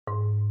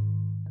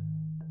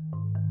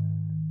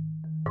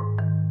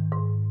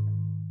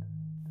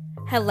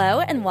Hello,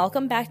 and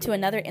welcome back to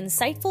another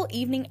insightful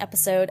evening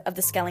episode of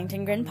the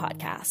Skellington Grin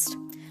podcast.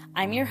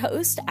 I'm your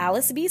host,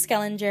 Alice B.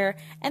 Skellinger,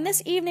 and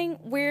this evening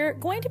we're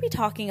going to be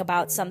talking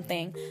about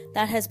something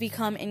that has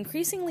become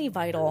increasingly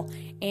vital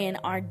in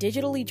our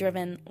digitally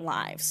driven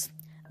lives: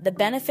 the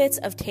benefits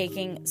of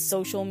taking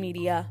social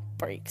media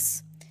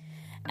breaks.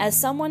 As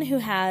someone who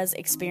has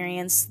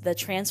experienced the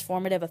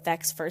transformative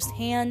effects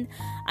firsthand,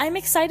 I'm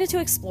excited to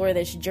explore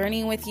this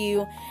journey with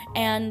you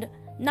and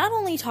not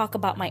only talk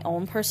about my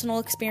own personal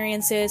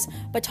experiences,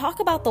 but talk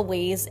about the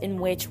ways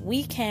in which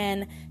we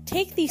can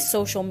take these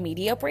social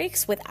media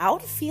breaks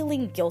without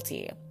feeling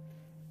guilty.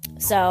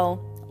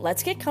 So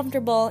let's get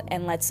comfortable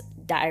and let's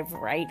dive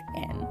right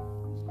in.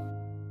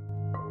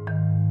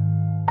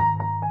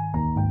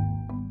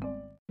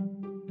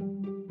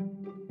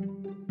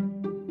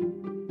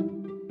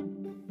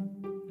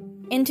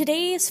 In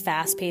today's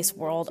fast-paced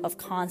world of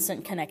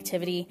constant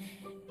connectivity,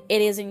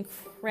 it is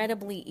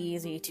incredibly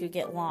easy to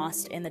get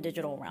lost in the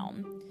digital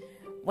realm.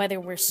 Whether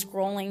we're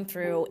scrolling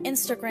through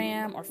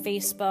Instagram or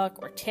Facebook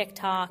or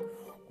TikTok,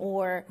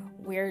 or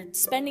we're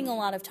spending a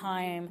lot of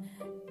time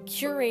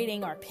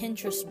curating our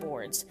Pinterest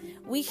boards,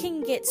 we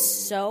can get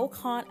so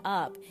caught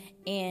up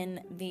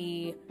in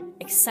the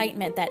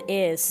excitement that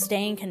is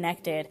staying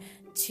connected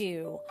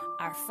to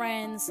our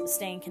friends,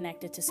 staying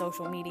connected to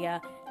social media,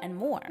 and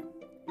more.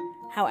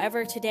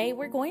 However, today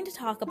we're going to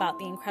talk about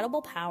the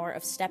incredible power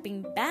of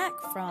stepping back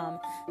from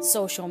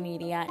social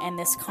media and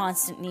this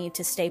constant need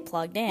to stay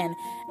plugged in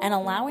and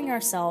allowing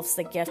ourselves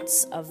the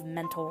gifts of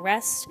mental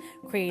rest,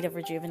 creative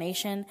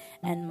rejuvenation,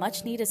 and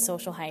much needed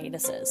social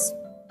hiatuses.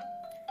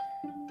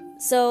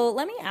 So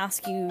let me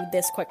ask you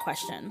this quick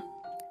question.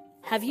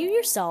 Have you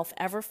yourself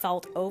ever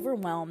felt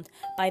overwhelmed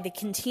by the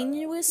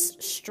continuous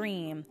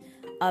stream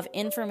of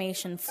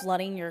information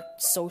flooding your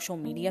social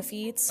media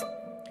feeds?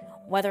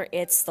 Whether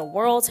it's the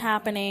world's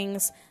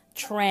happenings,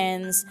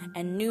 trends,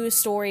 and news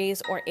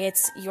stories, or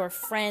it's your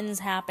friends'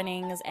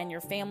 happenings and your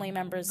family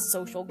members'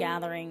 social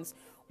gatherings,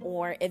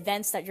 or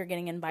events that you're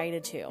getting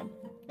invited to.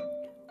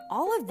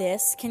 All of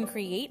this can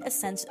create a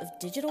sense of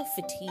digital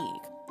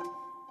fatigue.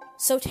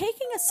 So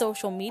taking a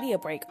social media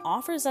break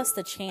offers us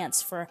the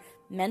chance for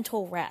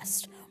mental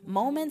rest,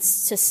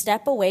 moments to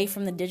step away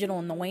from the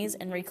digital noise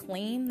and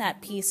reclaim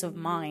that peace of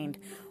mind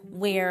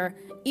where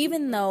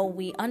even though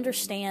we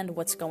understand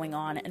what's going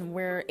on and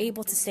we're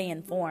able to stay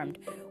informed,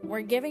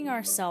 we're giving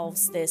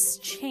ourselves this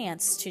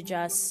chance to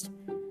just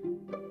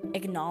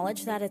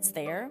acknowledge that it's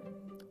there,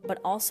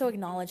 but also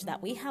acknowledge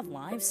that we have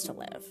lives to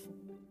live.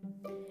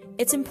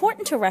 It's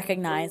important to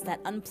recognize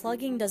that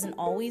unplugging doesn't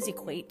always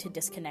equate to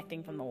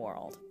disconnecting from the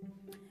world.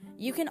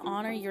 You can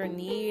honor your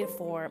need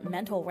for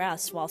mental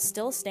rest while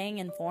still staying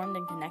informed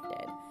and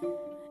connected.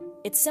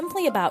 It's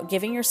simply about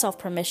giving yourself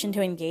permission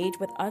to engage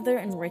with other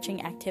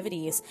enriching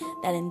activities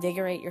that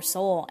invigorate your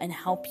soul and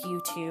help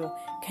you to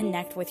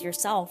connect with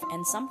yourself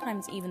and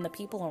sometimes even the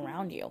people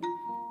around you.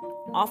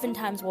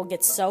 Oftentimes we'll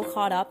get so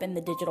caught up in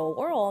the digital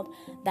world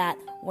that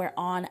we're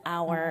on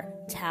our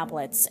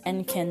tablets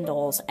and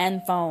Kindles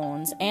and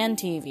phones and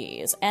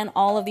TVs and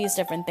all of these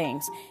different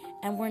things.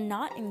 And we're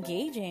not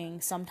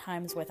engaging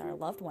sometimes with our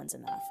loved ones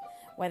enough,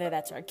 whether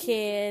that's our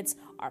kids,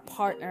 our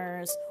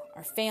partners,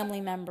 our family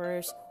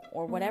members,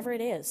 or whatever it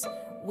is.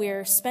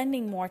 We're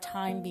spending more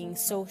time being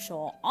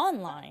social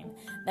online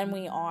than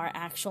we are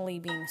actually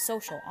being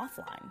social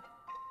offline.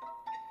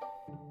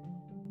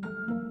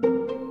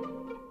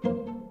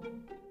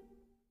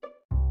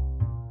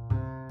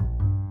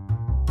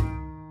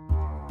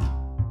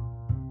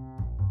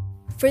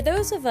 For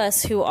those of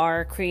us who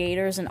are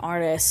creators and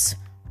artists,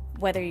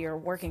 whether you're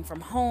working from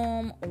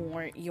home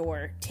or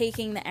you're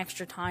taking the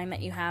extra time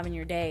that you have in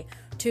your day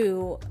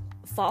to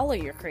follow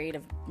your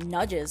creative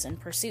nudges and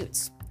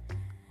pursuits,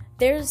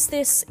 there's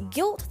this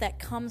guilt that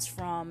comes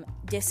from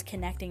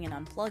disconnecting and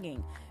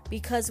unplugging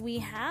because we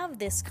have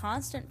this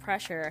constant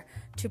pressure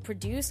to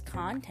produce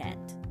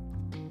content.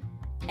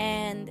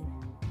 And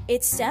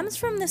it stems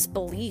from this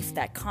belief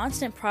that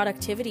constant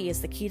productivity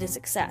is the key to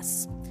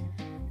success.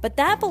 But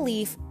that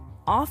belief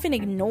often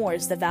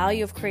ignores the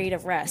value of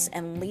creative rest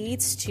and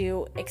leads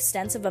to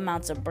extensive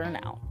amounts of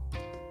burnout.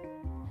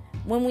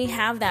 When we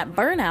have that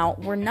burnout,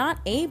 we're not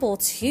able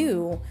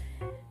to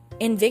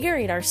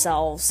invigorate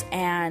ourselves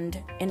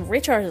and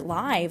enrich our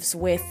lives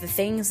with the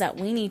things that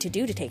we need to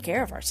do to take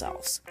care of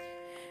ourselves.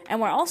 And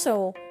we're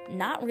also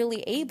not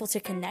really able to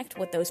connect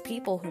with those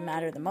people who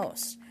matter the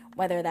most,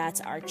 whether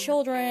that's our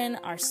children,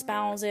 our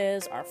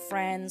spouses, our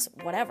friends,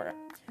 whatever.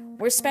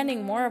 We're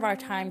spending more of our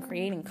time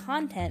creating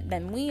content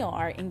than we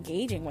are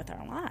engaging with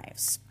our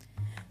lives.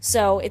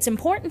 So it's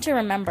important to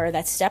remember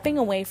that stepping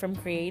away from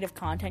creative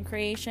content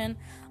creation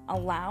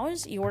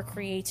allows your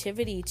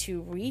creativity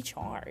to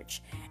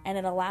recharge, and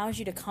it allows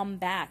you to come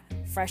back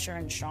fresher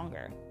and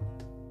stronger.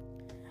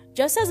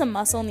 Just as a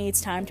muscle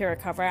needs time to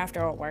recover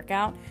after a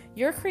workout,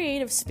 your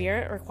creative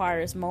spirit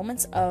requires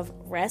moments of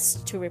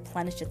rest to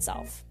replenish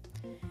itself.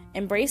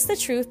 Embrace the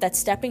truth that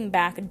stepping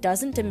back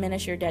doesn't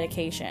diminish your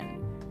dedication.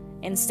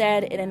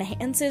 Instead, it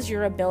enhances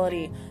your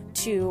ability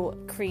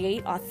to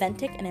create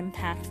authentic and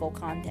impactful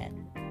content.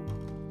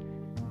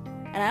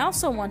 And I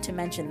also want to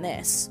mention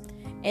this.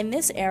 In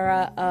this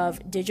era of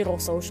digital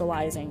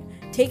socializing,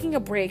 taking a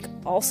break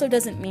also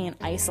doesn't mean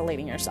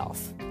isolating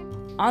yourself.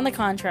 On the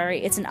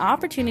contrary, it's an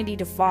opportunity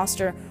to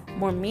foster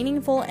more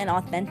meaningful and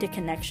authentic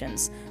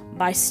connections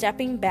by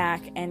stepping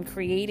back and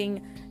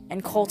creating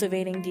and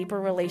cultivating deeper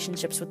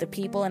relationships with the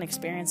people and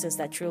experiences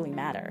that truly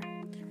matter.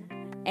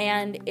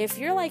 And if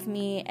you're like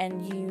me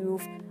and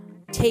you've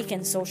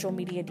taken social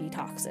media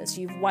detoxes,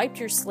 you've wiped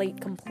your slate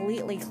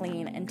completely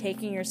clean and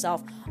taken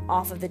yourself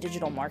off of the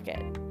digital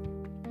market,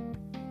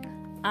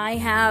 I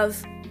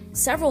have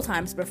several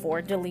times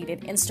before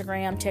deleted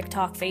Instagram,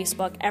 TikTok,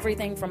 Facebook,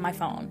 everything from my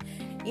phone.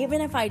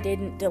 Even if I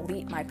didn't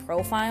delete my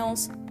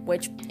profiles,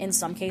 which in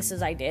some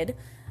cases I did,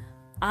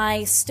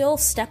 I still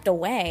stepped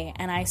away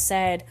and I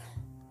said,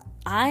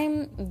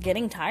 I'm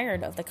getting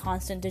tired of the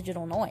constant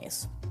digital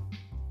noise.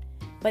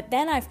 But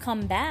then I've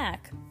come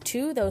back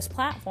to those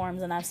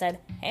platforms and I've said,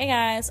 hey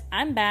guys,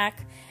 I'm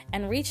back,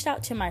 and reached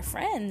out to my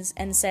friends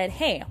and said,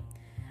 hey,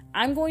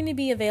 I'm going to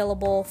be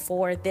available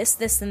for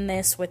this, and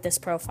this with this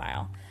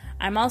profile.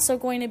 I'm also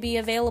going to be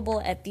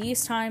available at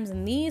these times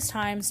and these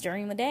times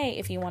during the day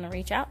if you want to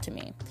reach out to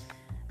me.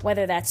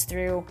 Whether that's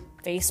through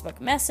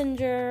Facebook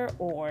Messenger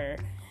or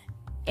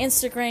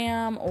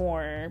Instagram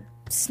or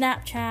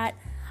Snapchat,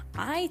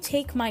 I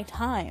take my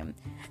time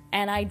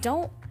and I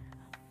don't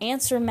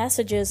answer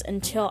messages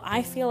until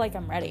I feel like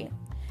I'm ready.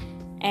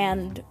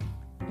 And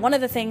one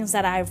of the things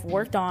that I've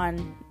worked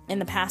on in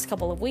the past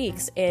couple of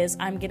weeks is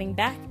I'm getting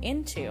back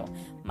into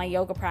my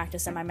yoga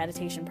practice and my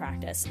meditation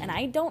practice, and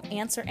I don't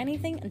answer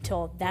anything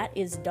until that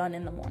is done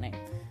in the morning.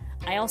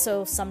 I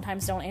also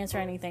sometimes don't answer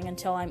anything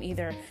until I'm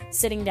either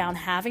sitting down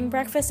having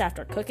breakfast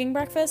after cooking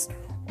breakfast,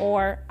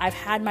 or I've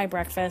had my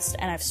breakfast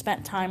and I've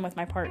spent time with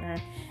my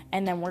partner,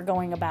 and then we're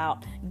going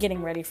about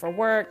getting ready for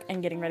work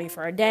and getting ready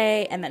for our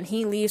day, and then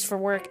he leaves for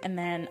work and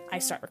then I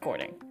start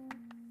recording.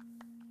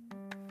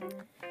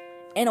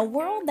 In a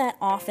world that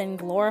often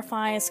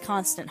glorifies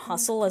constant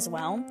hustle as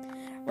well,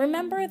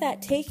 remember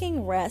that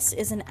taking rest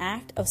is an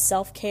act of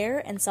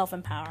self-care and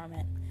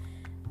self-empowerment.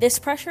 This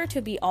pressure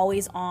to be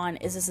always on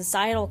is a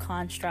societal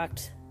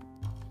construct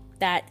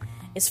that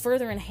is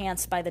further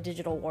enhanced by the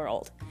digital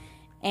world.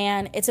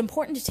 And it's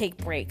important to take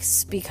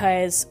breaks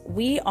because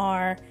we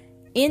are,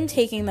 in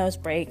taking those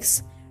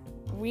breaks,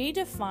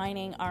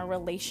 redefining our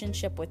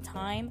relationship with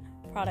time,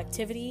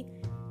 productivity,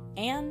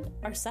 and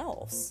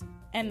ourselves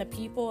and the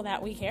people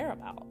that we care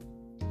about.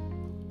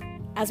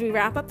 As we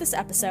wrap up this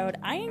episode,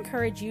 I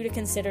encourage you to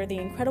consider the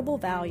incredible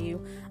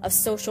value of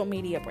social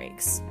media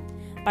breaks.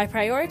 By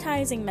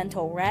prioritizing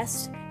mental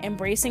rest,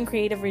 embracing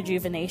creative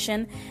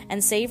rejuvenation,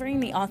 and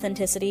savoring the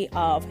authenticity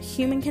of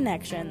human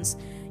connections,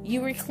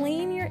 you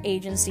reclaim your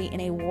agency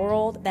in a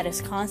world that is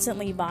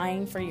constantly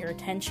vying for your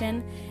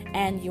attention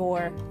and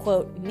your,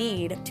 quote,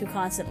 need to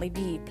constantly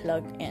be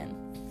plugged in.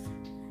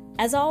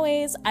 As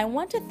always, I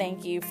want to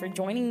thank you for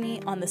joining me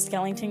on the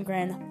Skellington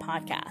Grin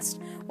podcast.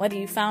 Whether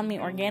you found me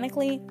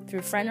organically,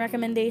 through friend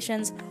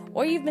recommendations,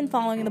 or you've been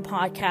following the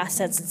podcast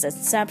since its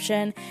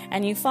inception,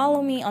 and you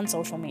follow me on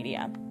social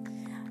media.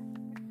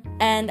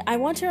 And I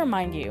want to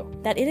remind you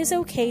that it is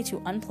okay to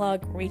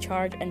unplug,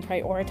 recharge, and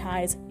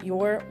prioritize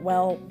your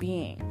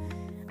well-being.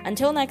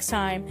 Until next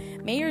time,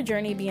 may your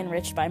journey be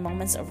enriched by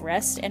moments of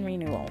rest and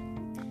renewal.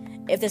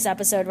 If this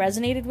episode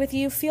resonated with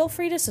you, feel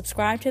free to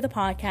subscribe to the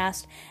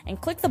podcast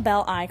and click the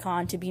bell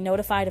icon to be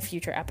notified of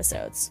future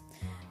episodes.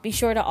 Be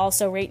sure to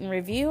also rate and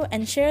review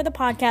and share the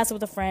podcast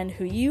with a friend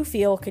who you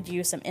feel could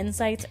use some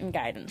insights and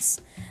guidance.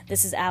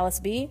 This is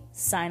Alice B,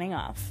 signing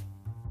off.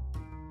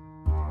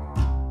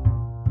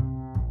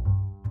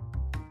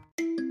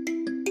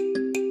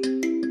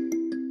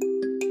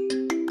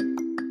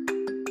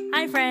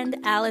 Hi friend,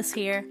 Alice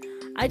here.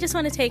 I just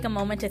want to take a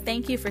moment to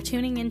thank you for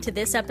tuning into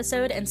this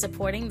episode and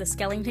supporting the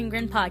Skellington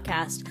Grin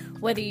podcast.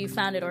 Whether you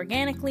found it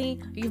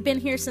organically, you've been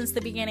here since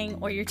the beginning,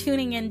 or you're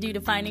tuning in due to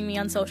finding me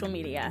on social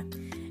media.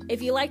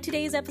 If you liked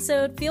today's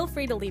episode, feel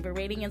free to leave a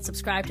rating and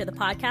subscribe to the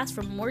podcast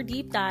for more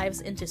deep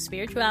dives into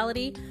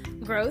spirituality,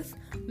 growth,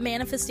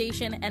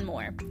 manifestation, and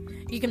more.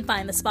 You can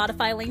find the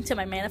Spotify link to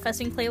my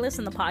manifesting playlist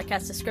in the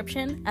podcast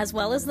description, as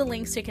well as the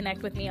links to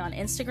connect with me on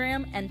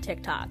Instagram and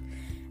TikTok.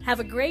 Have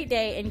a great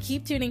day and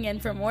keep tuning in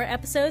for more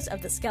episodes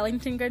of the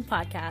Skellington Grin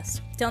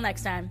podcast. Till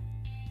next time.